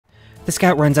The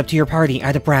scout runs up to your party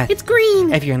out of breath. It's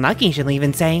green! If you're unlucky, she'll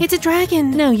even say, It's a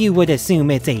dragon! No, you would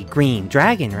assume it's a green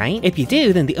dragon, right? If you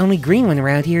do, then the only green one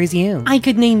around here is you. I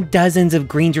could name dozens of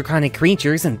green draconic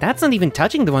creatures, and that's not even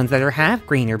touching the ones that are half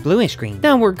green or bluish green.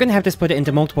 Now, we're gonna have to split it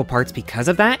into multiple parts because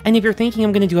of that, and if you're thinking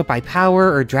I'm gonna do it by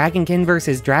power or dragonkin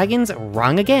versus dragons,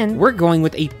 wrong again. We're going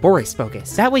with a forest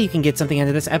focus. That way you can get something out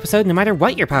of this episode no matter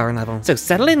what your power level. So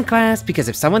settle in, class, because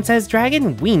if someone says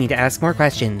dragon, we need to ask more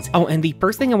questions. Oh, and the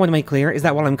first thing I want to make clear is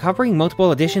that while I'm covering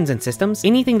multiple editions and systems,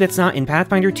 anything that's not in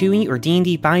Pathfinder 2e or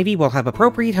D&D 5e will have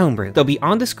appropriate homebrew. They'll be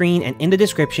on the screen and in the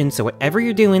description, so whatever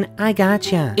you're doing, I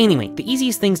gotcha. Anyway, the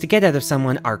easiest things to get out of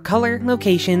someone are color,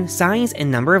 location, size, and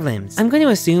number of limbs. I'm going to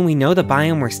assume we know the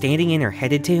biome we're standing in or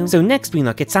headed to, so next we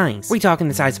look at size. We're talking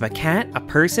the size of a cat, a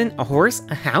person, a horse,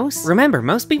 a house? Remember,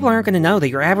 most people aren't going to know that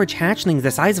your average hatchling is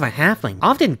the size of a halfling,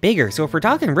 often bigger, so if we're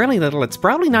talking really little, it's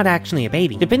probably not actually a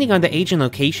baby. Depending on the age and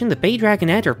location, the Fae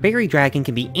Dragonet or Fairy Dragon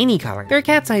can be any color. They're a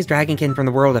cat-sized dragonkin from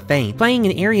the world of Fae, playing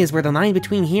in areas where the line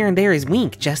between here and there is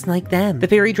weak, just like them. The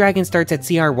Fairy Dragon starts at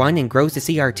CR1 and grows to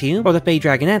CR2, while the Fae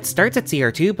Dragonet starts at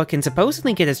CR2 but can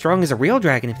supposedly get as strong as a real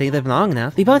dragon if they live long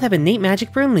enough. They both have innate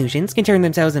magic for illusions, can turn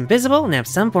themselves invisible, and have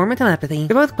some form of telepathy.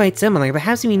 They're both quite similar, but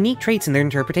have some unique traits in their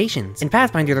interpretations. In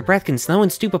Pathfinder, their breath can slow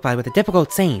and stupefy with a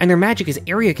difficult save, and their magic is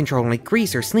area control like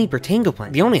Grease or Sleep or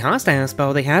Tangleplant. The only hostile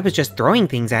spell they have is just throwing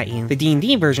things at you. The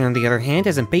D&D version, on the other hand,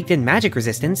 has a baked-in magic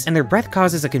resistance, and their breath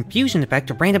causes a confusion effect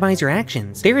to randomize your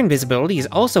actions. Their invisibility is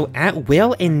also at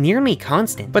will and nearly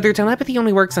constant, but their telepathy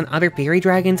only works on other fairy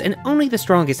dragons, and only the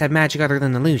strongest have magic other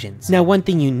than illusions. Now, one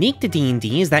thing unique to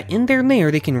D&D is that in their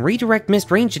lair, they can redirect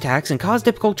missed ranged attacks and cause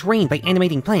difficult terrain by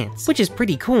animating plants, which is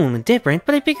pretty cool and different,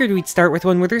 but I figured we'd start with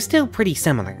one where they're still pretty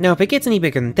similar. Now, if it gets any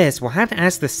bigger than this, we'll have to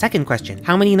ask the second question,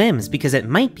 how many limbs, because it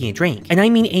might be a drake. And I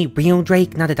mean a real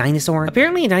drake, not a dinosaur.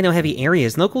 Apparently in dino-heavy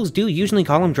areas, locals do usually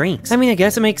call them drakes. I mean, I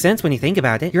guess it makes sense when you think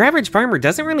about it. Your average farmer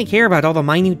doesn't really care about all the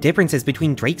minute differences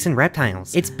between drakes and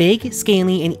reptiles. It's big,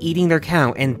 scaly, and eating their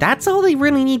cow, and that's all they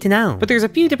really need to know. But there's a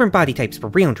few different body types for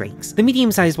real drakes. The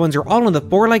medium-sized ones are all in the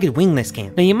four-legged wingless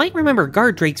camp. Now, you might remember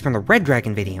guard drakes from the Red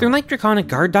Dragon video. They're like draconic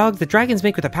guard dogs that dragons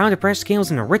make with a pound of fresh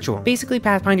scales in a ritual. Basically,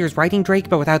 Pathfinder's riding drake,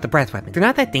 but without the breath weapon. They're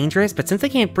not that dangerous, but since they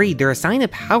can't breed, they're a sign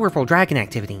of powerful dragon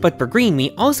activity. But for green,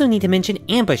 we also need to mention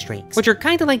ambush drakes, which are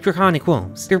kinda like draconic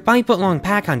wolves. They're 5-foot-long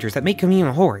pack hunters that make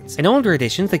communal hordes. In older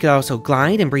editions, they could also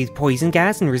glide and breathe poison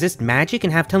gas and resist magic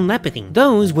and have telepathy.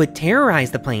 Those would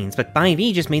terrorize the plains, but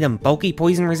 5e just made them bulky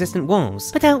poison-resistant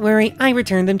wolves. But don't worry, I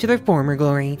returned them to their former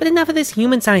glory. But enough of this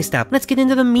human-sized stuff, let's get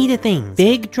into the meat of things.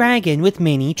 Big dragon with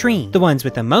many tree. The ones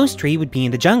with the most tree would be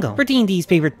in the jungle. For D&D's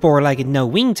favorite four-legged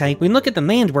no-wing type, we look at the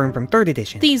Landwyrm from 3rd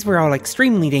edition. These were all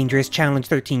extremely dangerous Challenge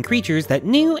 13 creatures that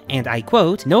knew, and I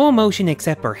quote, no emotion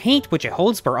except for hate which it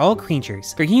holds for all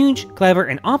creatures. They're huge, clever,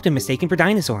 and often mistaken for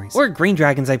dinosaurs. Or green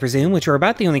dragons, I presume, which are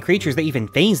about the only creatures that even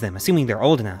phase them, assuming they're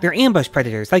old enough. They're ambush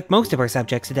predators, like most of our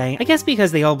subjects today, I guess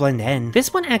because they all blend in.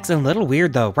 This one acts a little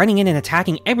weird though, running in and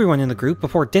attacking everyone in the group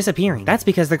before disappearing. That's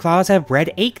because their claws have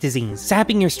red ache disease,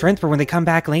 sapping your strength for when they come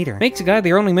back later. Makes a god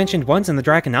they're only mentioned once in the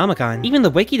Draconomicon. Even the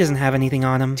wiki doesn't have anything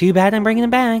on them. Too bad I'm bringing them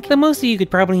back. But most of you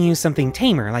could probably use something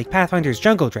tamer, like Pathfinder's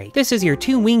Jungle Drake. This is your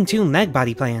 2-wing, 2-leg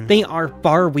body plan. They are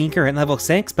far weaker at level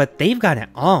 6, but they've got it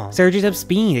all. Surges of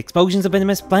speed, explosions of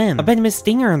venomous phlegm, a venomous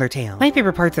stinger on their tail. My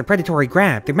favorite part's the predatory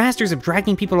grab. They're masters of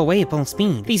dragging people away at full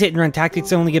speed. These hit and run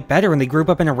tactics only get better when they group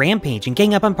up in a rampage and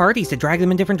gang up on parties to drag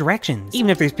them in different directions. Even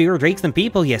if there's fewer drakes than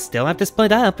people, you still have to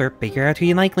split up or figure out who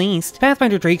you like least.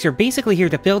 Pathfinder drakes are basically here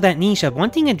to fill that niche of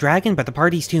wanting a dragon but the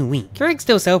party's too weak. Drakes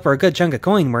still sell for a good chunk of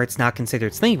coin where it's not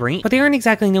considered slavery, but they aren't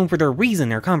exactly known for their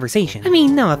reason or conversation. I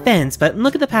mean, no offense, but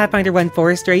look at the Pathfinder 1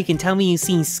 Forest Drake and tell me you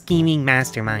see scheming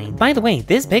mastermind. By the way,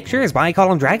 this picture is why I call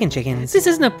them dragon chickens. This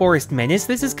isn't a forest menace,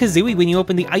 this is Kazooie when you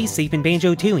open the ice safe in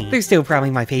Banjo-Tooie. They're still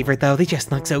probably my favorite though, they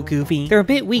just look so goofy. They're a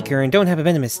bit weaker and don't have a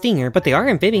venomous stinger, but they are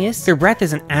amphibious. Their breath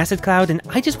is an acid cloud, and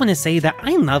I just want to say that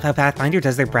I love how Pathfinder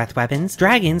does their breath weapons.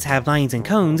 Dragons have lines and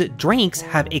cones, drakes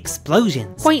have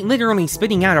explosions. Quite literally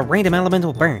spitting out a random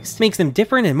elemental burst. Makes them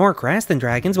different and more crass than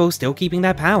dragons while still keeping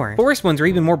that power. Forest ones are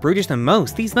even more brutish than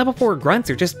most. These level 4 grunts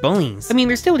are just bullies. I mean,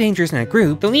 they're still dangerous in a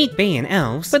group. They'll eat Fae and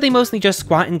elves, but they mostly just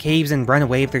squat in caves and run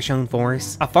away if they're shown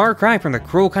force. A far cry from the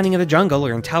cruel cunning of the jungle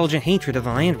or intelligent hatred of the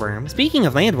landworm. Speaking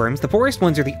of landworms, the forest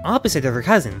ones are the opposite of their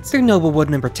cousins. They're noble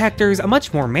woodland protectors, a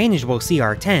much more manageable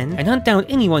CR10, and hunt down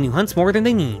anyone who hunts more than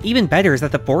they need. Even better is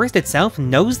that the forest itself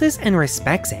knows this and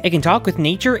respects it. It can talk with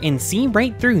nature and see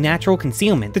right through natural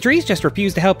concealment. The trees just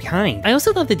refuse to help you hide. I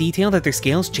also love the detail that their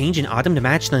scales change in autumn to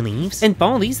match the leaves. In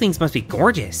fall, these things must be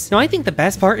gorgeous. Now, I think the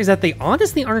best part is that they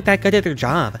honestly aren't that good at their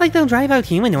job. Like, they'll drive out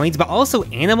humanoids, but also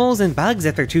animals and even bugs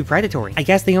if they're too predatory. I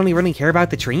guess they only really care about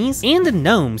the trees? And the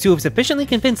gnomes, who have sufficiently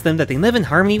convinced them that they live in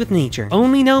harmony with nature.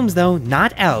 Only gnomes though,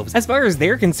 not elves. As far as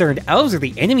they're concerned, elves are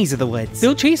the enemies of the woods.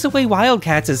 They'll chase away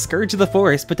wildcats as scourge of the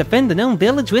forest, but defend the gnome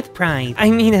village with pride. I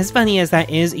mean, as funny as that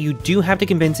is, you do have to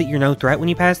convince it you're no threat when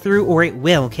you pass through, or it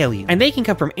will kill you. And they can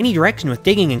come from any direction with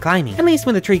digging and climbing, at least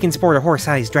when the tree can support a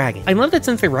horse-sized dragon. I love that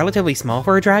since they're relatively small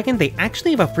for a dragon, they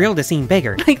actually have a frill to seem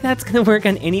bigger. Like that's gonna work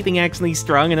on anything actually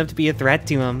strong enough to be a threat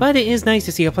to them. But it is nice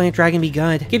to see a plant dragon be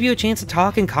good. Give you a chance to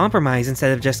talk and compromise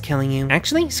instead of just killing you.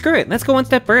 Actually, screw it, let's go one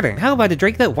step further. How about a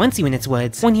drake that wants you in its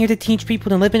woods? One here to teach people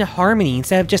to live in harmony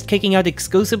instead of just kicking out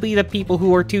exclusively the people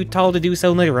who are too tall to do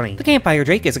so literally. The Campfire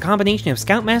Drake is a combination of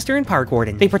Scoutmaster and Park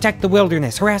Warden. They protect the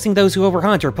wilderness, harassing those who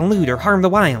overhunt or pollute or harm the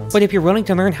wilds. But if you're willing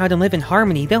to learn how to live in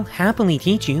harmony, they'll happily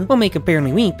teach you. Will make them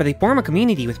barely weak, but they form a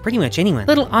community with pretty much anyone.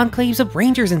 Little enclaves of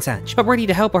rangers and such, but ready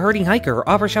to help a herding hiker or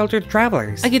offer shelter to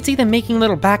travelers. I could see them making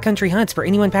little backcountry huts for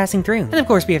anyone passing through. And of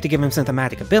course we have to give them some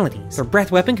thematic abilities. Their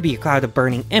breath weapon could be a cloud of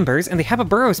burning embers, and they have a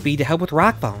burrow speed to help with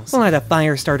rock falls. We'll add a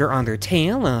fire starter on their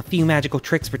tail, a few magical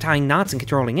tricks for tying knots and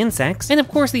controlling insects, and of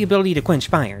course the ability to quench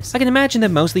fires. I can imagine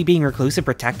them mostly being reclusive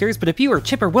protectors, but a few are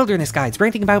chipper wilderness guides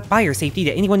ranting about fire safety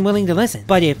to anyone willing to listen.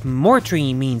 But if more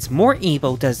tree means more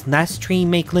evil, does less tree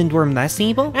make Landwyrm less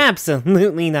evil?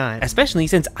 Absolutely not. Especially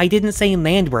since I didn't say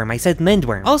Landwyrm, I said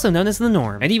Landwyrm, also known as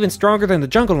Linnorm. And even stronger than the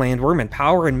jungle Landwyrm in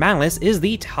power and malice is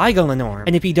the Tiaga Linnorm.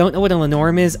 And if you don't know what a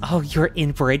Linnorm is, oh, you're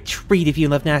in for a treat if you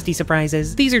love nasty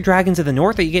surprises. These are dragons of the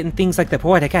north that you get in things like the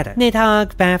Poetic Edda,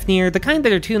 Nidhogg, Fafnir, the kind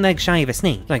that are 2 legs shy of a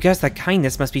snake. I guess that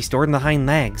kindness must be stored in the hind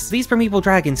legs. These primeval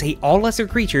dragons hate all lesser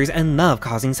creatures and love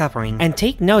causing suffering. And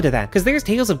take note of that, because there's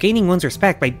tales of gaining one's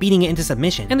respect by beating it into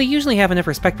submission, and they usually have enough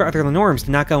respect for other Linnorms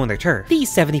to not go on their turf.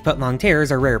 These 70-foot long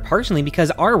terrors are rare partially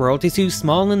because our world is too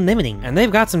small and limiting, and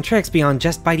they've got some tricks beyond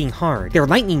just biting hard. They're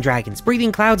lightning dragons,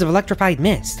 breathing clouds of electrified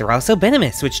mist. They're also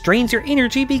venomous, which drains your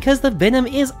energy because the venom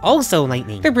is also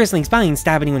lightning. Their bristling spines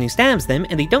stab anyone who stabs them,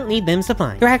 and they don't need limbs to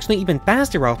fly. They're actually even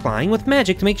faster while flying, with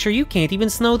magic to make sure you can't even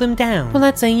slow them down. But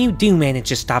let's say you do manage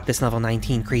to stop this level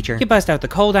 19 creature. You bust out the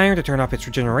cold iron to turn off its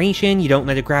regeneration, you don't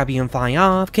let it grab you and fly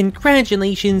off.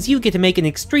 Congratulations, you get to make an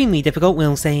extremely difficult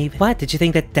will save. What, did you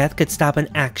think that death could stop an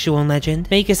actual legend?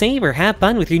 Make a save or have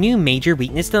fun with your new major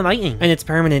weakness to lightning. And it's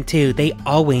permanent too, they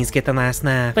always get the last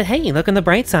laugh. But hey, look on the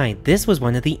bright side, this was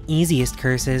one of the easiest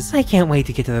curses. I can't wait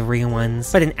to get to the real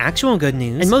ones. But in actual good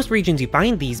news, in most regions you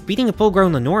find these, beating a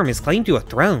full-grown Linnorm is claimed to a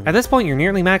throne. At this point you're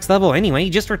nearly max level anyway,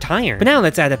 just retire. But now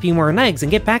let's add a few more legs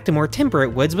and get back to more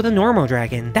temperate woods with a normal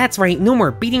dragon. That's right, no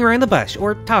more beating around the bush,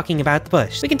 or talking about the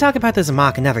bush. We can talk about this in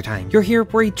mock another time. You're here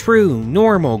for a true,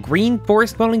 normal, green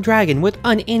forest-dwelling dragon with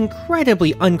an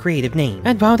incredibly uncreative name.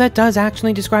 And while that does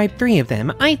actually describe 3 of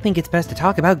them, I think it's best to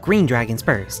talk about green dragons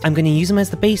first. I'm going to use them as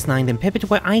the baseline, then pivot to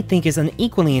what I think is an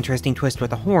equally interesting twist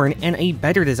with a horn and a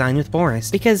better design with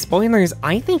forest. Because spoilers,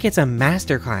 I think it's a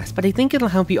masterclass, but I think it'll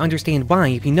help you understand why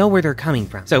if you know where they're coming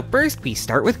from. So first, we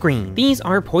start with green. These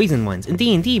are poison ones, in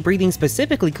D&D breathing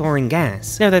specifically chlorine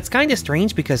gas. Now that's kinda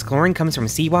strange because chlorine comes from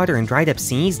seawater and dried up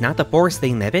seas, not the forest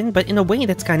they live in, but in a way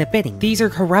that's kinda fitting. These are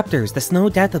corruptors, the snow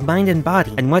death of mind and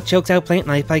body, and what chokes out plant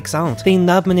life like salt. They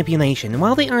love manipulation, and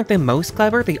while they aren't the most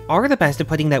clever, they are the best at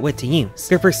putting that wit to use.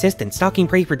 They're persistent, stalking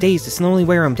prey for days to slowly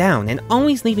wear them down, and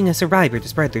always leaving a survivor to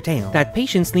spread their tail. That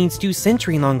patience leads to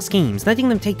century-long schemes, letting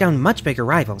them take down much bigger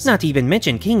rivals. Not to even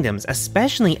mention kingdoms,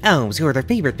 especially elves, who are their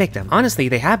favorite victim. Honestly,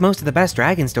 they have most of the best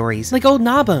dragon stories, like old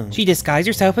Gnawbone. She disguised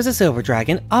herself as a silver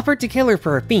dragon, offered to kill her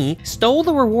for a fee, stole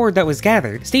the reward that was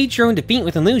gathered, staged her own defeat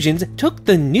with illusions, took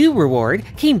the new reward,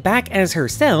 came back as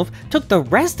herself, took the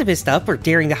rest of his stuff for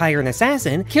daring to hire an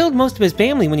assassin, killed most of his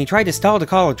family when he tried to stall to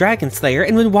call a dragon slayer,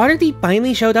 and when Waterdeep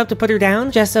finally showed up to put her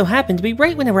down, just so happened to be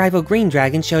right when a rival green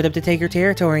dragon showed up to take her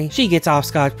territory. She gets off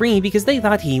scot-free because they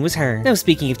thought he was her. Now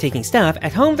speaking of taking stuff,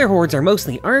 at home their hoards are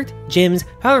mostly art, gems,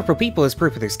 powerful people as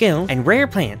proof of their skill, and rare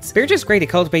plants. They're just great at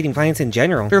cultivating plants in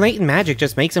general. Their latent magic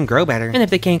just makes them grow better, and if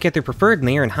they can't get their preferred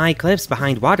lair in high cliffs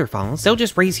behind waterfalls, they'll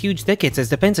just raise huge thickets as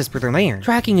defenses for their lair.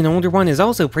 Tracking an older one is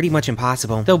also pretty much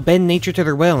impossible. They'll bend nature to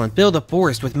their will and build a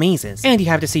forest with mazes, and you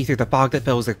have to see through the fog that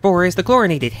fills their forest, the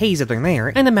chlorinated haze of their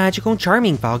lair, and the magical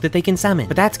charming fog that they can summon.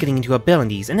 But that's getting into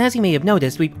abilities, and as you may have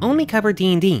noticed, we've only covered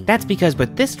D&D. That's because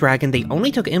with this dragon, they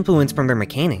only took influence from their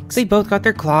mechanics. They both got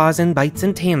their claws and bites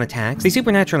and tail attacks, they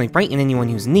supernaturally frighten anyone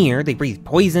who's near, they breathe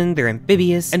poison, they're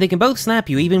amphibious, and they can both slap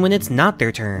you even when it's not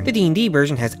their turn. The D&D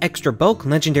version has extra bulk,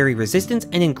 legendary resistance,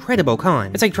 and incredible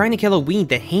con. It's like trying to kill a weed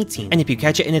that hates you, and if you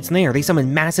catch it in its lair, they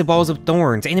summon massive balls of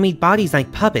thorns, animate bodies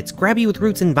like puppets, grab you with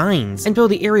roots and vines, and fill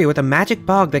the area with a magic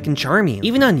fog that can charm you.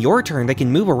 Even on your turn, they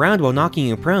can move around while knocking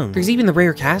you prone. There's even the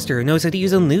rare caster who knows how to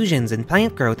use illusions and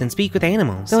plant growth and speak with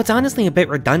animals, though it's honestly a bit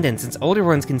redundant since older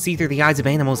ones can see through the eyes of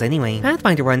animals anyway.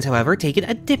 Pathfinder ones, however, take it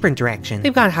a different direction.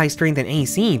 They've got high strength and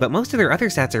AC, but most of their other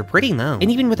stats are pretty low,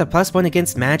 and even with a +1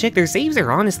 against magic, their saves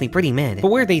are honestly pretty mid, but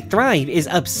where they thrive is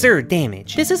absurd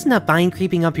damage. This isn't a vine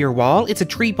creeping up your wall, it's a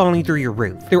tree falling through your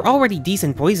roof. Their already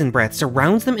decent poison breath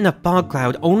surrounds them in a fog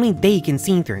cloud only they can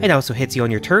see through. It also hits you on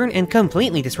your turn and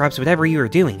completely disrupts whatever you are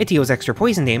doing. It deals extra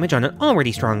poison damage on an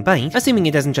already strong bite, assuming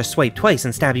it doesn't just swipe twice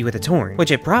and stab you with its horn,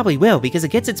 which it probably will because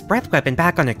it gets its breath weapon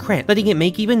back on a crit, letting it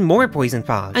make even more poison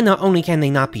fog. And not only can they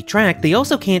not be tracked, they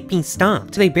also can't be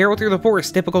stopped. They barrel through the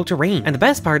forest typical terrain, and the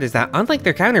best part is that unlike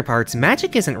their counterparts,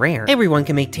 magic isn't rare. Everyone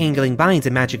can make tangling binds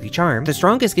and magically charm, the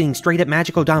strongest getting straight up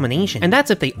magical domination, and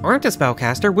that's if they aren't a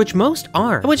spellcaster, which most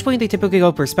are, at which point they typically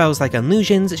go for spells like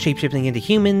illusions, shapeshifting into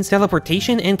humans,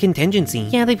 teleportation, and contingency.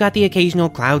 Yeah, they've got the occasional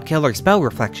cloud kill or spell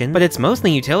reflection, but it's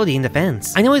mostly utility and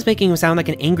defense. I know it's making him sound like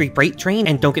an angry freight train,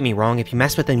 and don't get me wrong, if you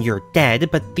mess with them you're dead,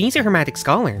 but these are hermetic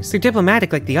scholars. They're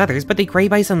diplomatic like the others, but they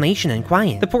crave isolation and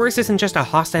quiet. The forest isn't just a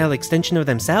hostile extension of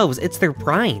themselves, it's their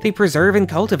pride. They preserve and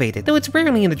cultivate it, though it's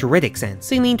rarely in the druidic sense.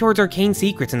 They lean towards arcane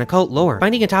secrets and occult lore,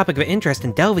 finding a topic of interest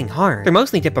and delving hard. They're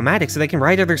mostly diplomatic so they can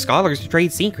ride other scholars to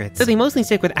trade secrets, so they mostly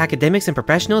stick with academics and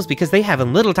professionals because they have a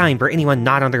little time for anyone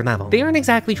not on their level. They aren't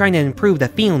exactly trying to improve the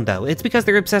field though, it's because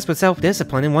they're obsessed with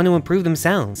self-discipline and want to improve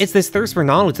themselves. It's this thirst for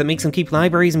knowledge that makes them keep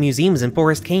libraries and museums in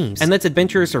forest caves, and lets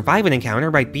adventurers survive an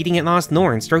encounter by beating it lost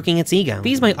lore and stroking its ego.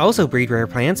 These might also breed rare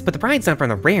plants, but the pride's not from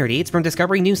the rarity, it's from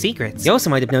discovering new secrets. You also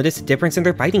might have noticed a difference in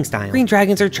their fighting style. Green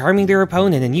dragons are charming their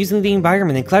opponent and using the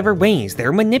environment in clever ways.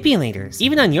 They're manipulators.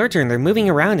 Even on your turn, they're moving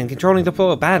around and controlling the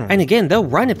flow of battle. And again, they'll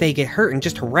run if they get hurt and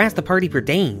just harass the party for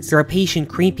days. They're a patient,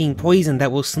 creeping poison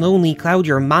that will slowly cloud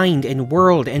your mind and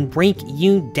world and break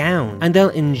you down. And they'll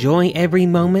enjoy every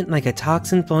moment like a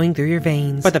toxin flowing through your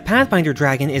veins. But the Pathfinder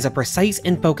dragon is a precise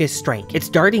and focused strike. It's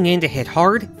darting in to hit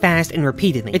hard, fast, and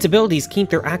repeatedly. Its abilities keep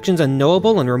their actions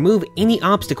unknowable and remove any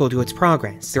obstacle to its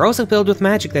progress. They're also filled with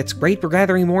magic that's great for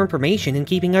gathering more information and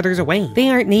keeping others away. They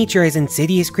aren't nature as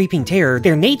insidious creeping terror,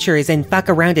 their nature is in fuck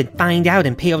around and find out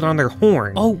impaled on their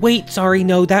horn. Oh wait, sorry,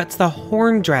 no, that's the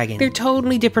horn dragon. They're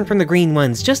totally different from the green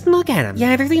ones, just look at them.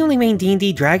 Yeah, they're the only main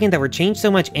D&D dragon that were changed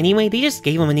so much anyway, they just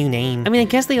gave them a new name. I mean, I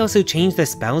guess they also changed the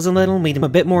spells a little, made them a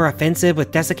bit more offensive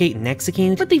with Desiccate and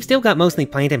Execute, but they've still got mostly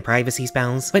plant and privacy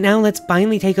spells. But now let's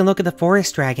finally take a look at the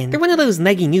forest dragon. They're one of those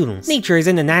leggy noodles. Nature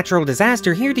isn't a natural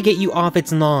disaster here to get you off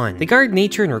its lawn. They guard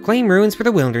nature and reclaim ruins for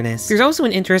the wilderness. There's also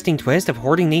an interesting twist of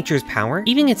hoarding nature's power,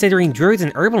 even considering druids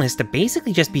and herbalists to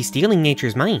basically just be stealing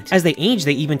nature's might. As they age,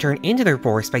 they even turn into their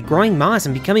forest by growing moss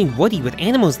and becoming woody with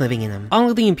animals living in them. All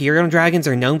of the Imperial dragons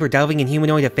are known for delving in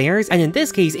humanoid affairs, and in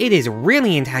this case, it is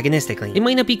really antagonistically. It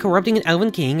might not be corrupting an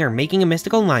elven king or making a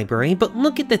mystical library, but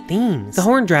look at the themes. The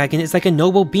horned dragon is like a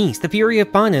noble beast, the fury of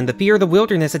fauna and the fear of the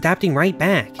wilderness adapting right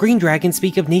back. Green dragons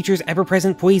speak of nature's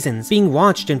ever-present poisons, being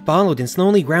watched and followed and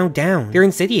slowly ground down. They're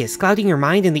insidious, clouding your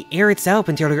mind and the air itself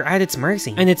until you're at its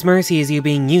mercy. And its mercy is you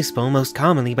being useful, most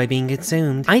commonly by being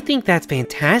consumed. I think that's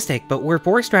fantastic, but where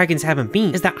forest dragons haven't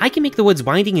been is that I can make the woods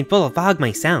winding and full of fog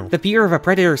myself. The fear of a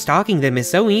predator stalking them is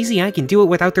so easy I can do it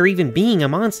without there even being a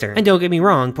monster. And don't get me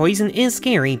wrong, poison is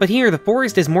scary, but here the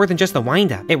forest is more than just a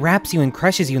wind-up. It wraps you and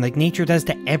crushes you like nature does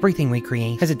to everything we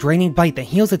create. Has a draining bite that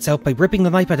heals itself by ripping the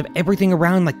life out of everything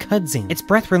around like kudzu. Its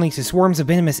breath releases swarms of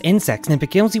venomous insects, and if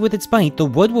it kills you with its bite, the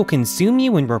wood will consume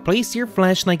you and replace your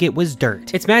flesh like it was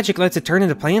dirt. Its magic lets it turn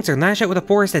into plants or lash out with the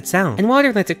forest itself, and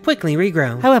water lets it quickly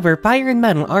regrow. However, fire and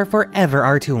metal are forever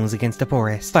our tools against the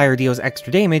forest. Fire deals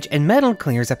extra damage, and metal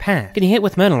clears a path. Getting hit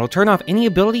with metal will turn off any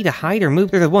ability to hide or move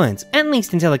through the woods, at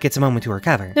least until it gets a moment to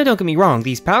recover. Now don't get me wrong,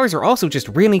 these powers are also just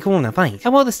really cool in a fight.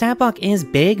 And while the stat block is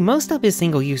big, most stuff is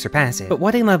single use or passive. But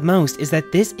what I love most is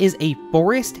that this is a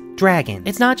forest dragon.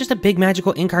 It's not just a big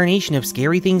magical incarnation of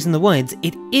scary things in the woods,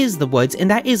 it is the woods, and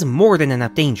that is more than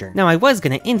enough danger. Now I was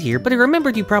gonna end here, but I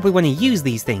remembered you probably want to use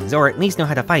these things, or at least know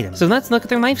how to fight them. So let's look at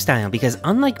their lifestyle, because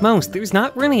unlike most, there's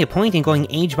not really a point in going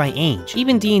age by age.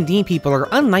 Even D&D people are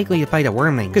unlikely to fight a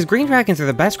wormling, because green dragons are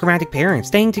the best chromatic parents,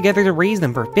 staying together to raise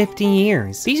them for 50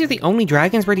 years. These are the only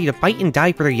dragons ready to fight and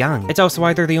die for their young. It's also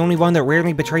why they're the only one that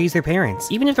rarely betrays their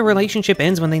parents, even if the relationship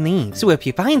ends when they leave. So if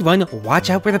you find one, watch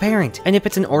out for the parent. And if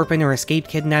it's an orphan orphan or escaped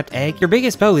kidnapped egg, your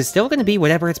biggest foe is still going to be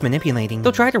whatever it's manipulating.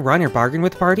 They'll try to run or bargain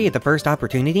with the party at the first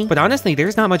opportunity, but honestly,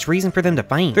 there's not much reason for them to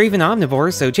fight. They're even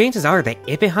omnivores, so chances are that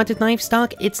if it hunted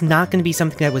livestock, it's not going to be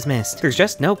something that was missed. There's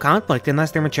just no conflict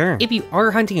unless they're mature. If you are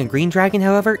hunting a green dragon,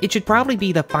 however, it should probably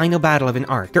be the final battle of an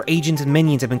arc. Their agents and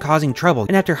minions have been causing trouble,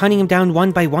 and after hunting them down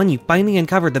one by one, you finally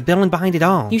uncovered the villain behind it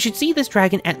all. You should see this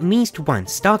dragon at least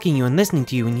once, stalking you and listening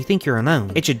to you when you think you're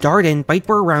alone. It should dart in, bite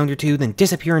for a round or two, then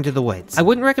disappear into the woods. I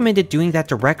wouldn't recommend it doing that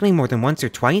directly more than once or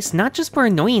twice, not just for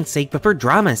annoyance sake, but for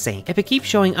drama's sake. If it keeps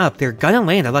showing up, they're gonna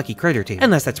land a lucky crit or two.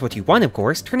 Unless that's what you want, of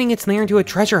course, turning its lair into a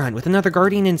treasure hunt with another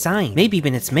guardian inside. Maybe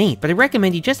even its mate, but I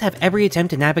recommend you just have every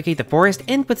attempt to navigate the forest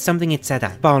end with something it's set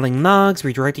up. Falling logs,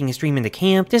 redirecting a stream into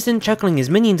camp, distant chuckling as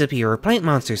minions appear or plant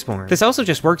monsters form. This also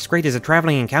just works great as a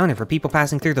traveling encounter for people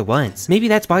passing through the woods. Maybe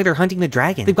that's why they're hunting the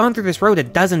dragon. They've gone through this road a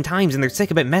dozen times and they're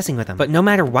sick of it messing with them. But no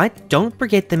matter what, don't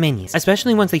forget the minions,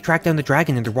 especially once they track down the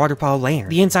dragon in their waterfall lair.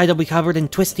 The inside will be covered in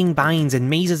twisting vines and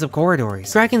mazes of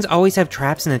corridors. Dragons always have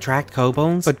traps and attract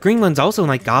kobolds, but green ones also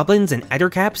like goblins and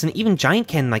ettercaps and even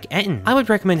giantkin like Etten. I would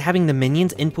recommend having the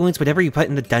minions influence whatever you put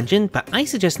in the dungeon, but I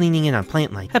suggest leaning in on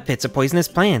plant life. Have pits of poisonous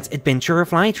plants, adventure or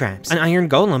fly traps, an iron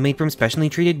golem made from specially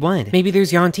treated wood. Maybe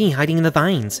there's Yuan-ti hiding in the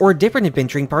vines, or a different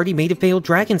adventuring party made of failed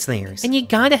dragon slayers. And you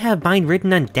gotta have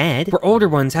vine-ridden undead, where older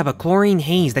ones have a chlorine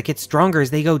haze that gets stronger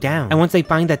as they go down. And once they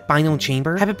find that final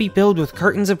chamber, have it be filled with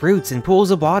curtains of roots and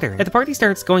pools of water. If the party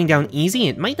starts going down easy,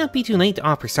 it might not be too late to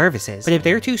offer services, but if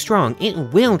they're too strong, it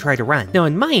will try to run. Now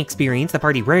in my experience, the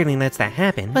party rarely lets that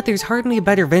happen, but there's hardly a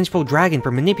better vengeful dragon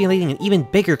for manipulating an even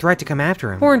bigger threat to come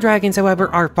after him. Horned dragons, however,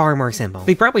 are far more simple.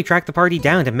 They probably track the party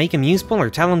down to make him useful or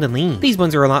tell him to leave. These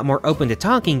ones are a lot more open to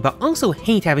talking, but also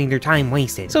hate having their time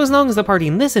wasted. So as long as the party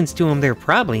listens to them, they're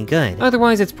probably good.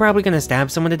 Otherwise, it's probably gonna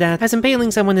stab someone to death, as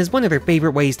impaling someone is one of their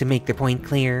favorite ways to make their point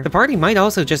clear. The party might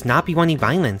also just not be wanting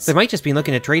violence. They might just be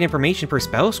looking to trade information for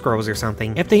spell scrolls or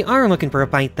something. If they are looking for a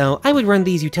fight though, I would run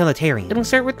these utilitarian. It'll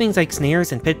start with things like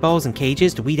snares and pitfalls and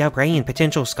cages to weed out prey and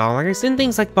potential scholars, then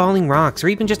things like falling rocks or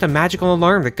even just a magical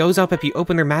alarm that goes off if you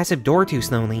open their massive door too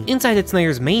slowly. Inside its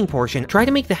layer's main portion, try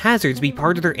to make the hazards be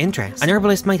part of their interest. An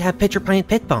herbalist might have pitcher plant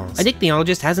pitfalls. A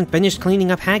ichthyologist hasn't finished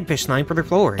cleaning up hagfish slime for their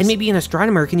floors. And maybe an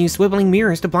astronomer can use swiveling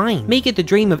mirrors to blind. Make it the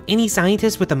dream of any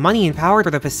scientist with the money and power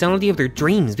for the facility of their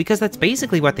dreams, because that's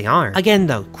basically what they are. Again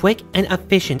though, quick and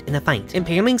efficient in a fight.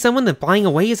 Impaling someone then flying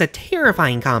away is a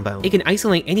terrifying combo. It can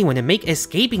isolate anyone and make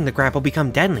escaping the grapple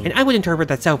become deadly, and I would interpret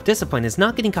that self-discipline as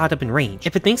not getting caught up in rage.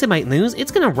 If it thinks it might lose,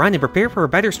 it's gonna run and prepare for a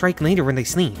better strike later when they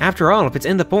sleep. After all, if it's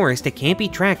in the forest, it can't be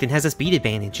tracked and has a speed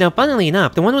advantage. Now funnily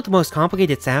enough, the one with the most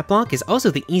complicated stat block is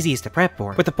also the easiest to prep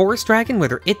for. With the forest dragon,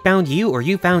 whether it found you or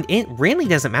you found it really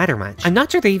doesn't matter much. I'm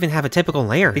not sure they even have a typical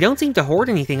lair. They don't seem to hoard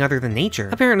anything other than nature.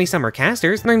 Apparently some are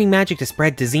casters, learning magic to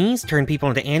spread disease, turn people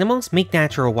into animals, make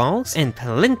natural walls, and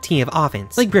plenty of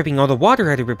offense, like gripping all the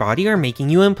water out of your body or making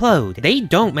you implode. They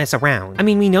don't mess around. I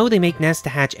mean, we know they make nests to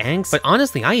hatch eggs, but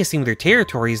honestly I assume their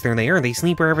territory is their lair and they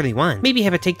sleep wherever they want. Maybe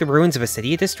have it take the ruins of a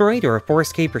city it destroyed or a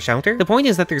forest cave for shelter. The point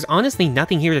is that there's honestly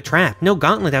nothing here to trap, no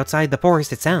gauntlet outside the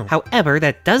forest itself. However,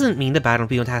 that doesn't mean the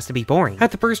battlefield has to be boring.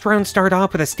 Have the first round start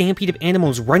off with a stampede of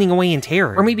animals running away in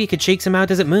terror, or maybe it could shake some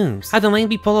out as it moves. Have the land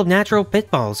be full of natural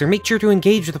pitfalls, or make sure to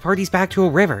engage with the parties back to a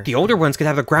river. The older ones could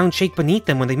have the ground shake beneath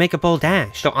them when they make a full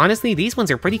dash. Though honestly, these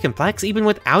ones are pretty complex even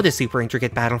without a super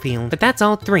intricate battlefield. But that's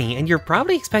all three, and you're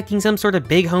probably expecting some sort of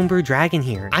big homebrew dragon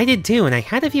here. I did too, and I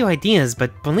had a few ideas,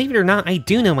 but believe it or not, I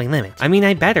do know my limit. I mean,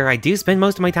 I do spend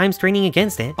most of my time straining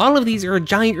against it. All of these are a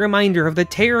giant reminder of the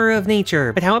terror of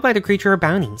nature, but how about a creature of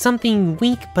bounty? Something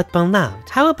weak but beloved.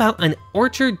 How about an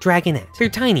orchard dragonet? They're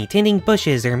tiny, tending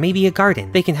bushes or maybe a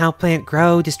garden. They can help plant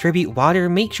grow, distribute water,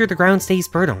 make sure the ground stays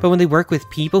fertile. But when they work with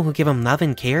people who give them love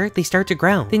and care, they start to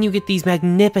grow. Then you get these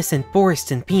magnificent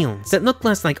forests and fields that look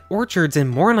less like orchards and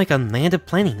more like a land of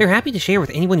plenty. They're happy to share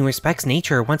with anyone who respects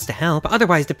nature or wants to help, but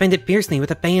otherwise defend it fiercely with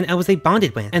the Fae and elves they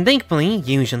bonded with. And thankfully,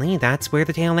 usually, that's where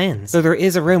the tale ends. Though there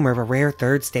is a rumor of a rare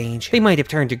third stage. They might have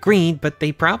turned to greed, but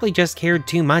they probably just cared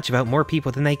too much about more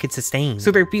people than they could sustain.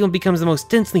 So their field becomes the most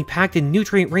densely packed and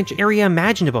nutrient-rich area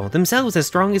imaginable, themselves as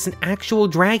strong as an actual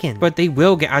dragon. But they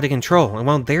will get out of control, and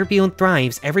while their field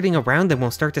thrives, everything around them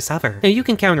will start to suffer. Now you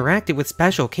can counteract it with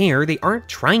special care, they aren't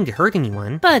trying to hurt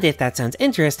anyone. But if that sounds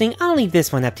interesting, I'll leave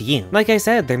this one up to you. Like I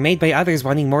said, they're made by others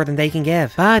wanting more than they can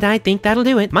give. But I think that'll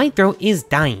do it. My throat is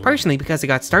dying, partially because I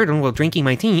got startled while drinking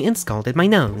my tea and scalded my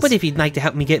nose. But if you'd like to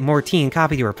help me get more tea and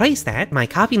coffee to replace that, my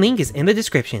coffee link is in the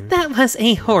description. That was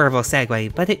a horrible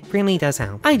segue, but it really does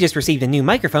help. I just received a new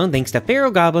microphone thanks to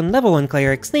Feral Goblin, Level 1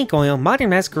 Cleric, Snake Oil, Modern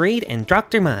Masquerade, and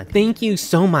Dr. Mug. Thank you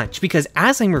so much, because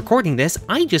as I'm recording this,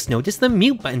 I just noticed the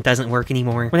mute button button doesn't work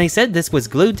anymore. When I said this was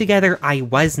glued together, I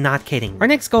was not kidding. Our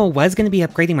next goal was going to be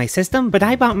upgrading my system, but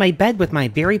I bought my bed with my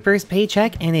very first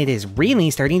paycheck, and it is really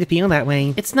starting to feel that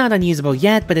way. It's not unusable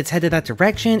yet, but it's headed that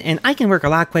direction, and I can work a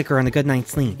lot quicker on a good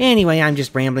night's sleep. Anyway, I'm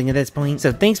just rambling at this point,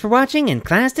 so thanks for watching, and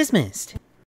class dismissed.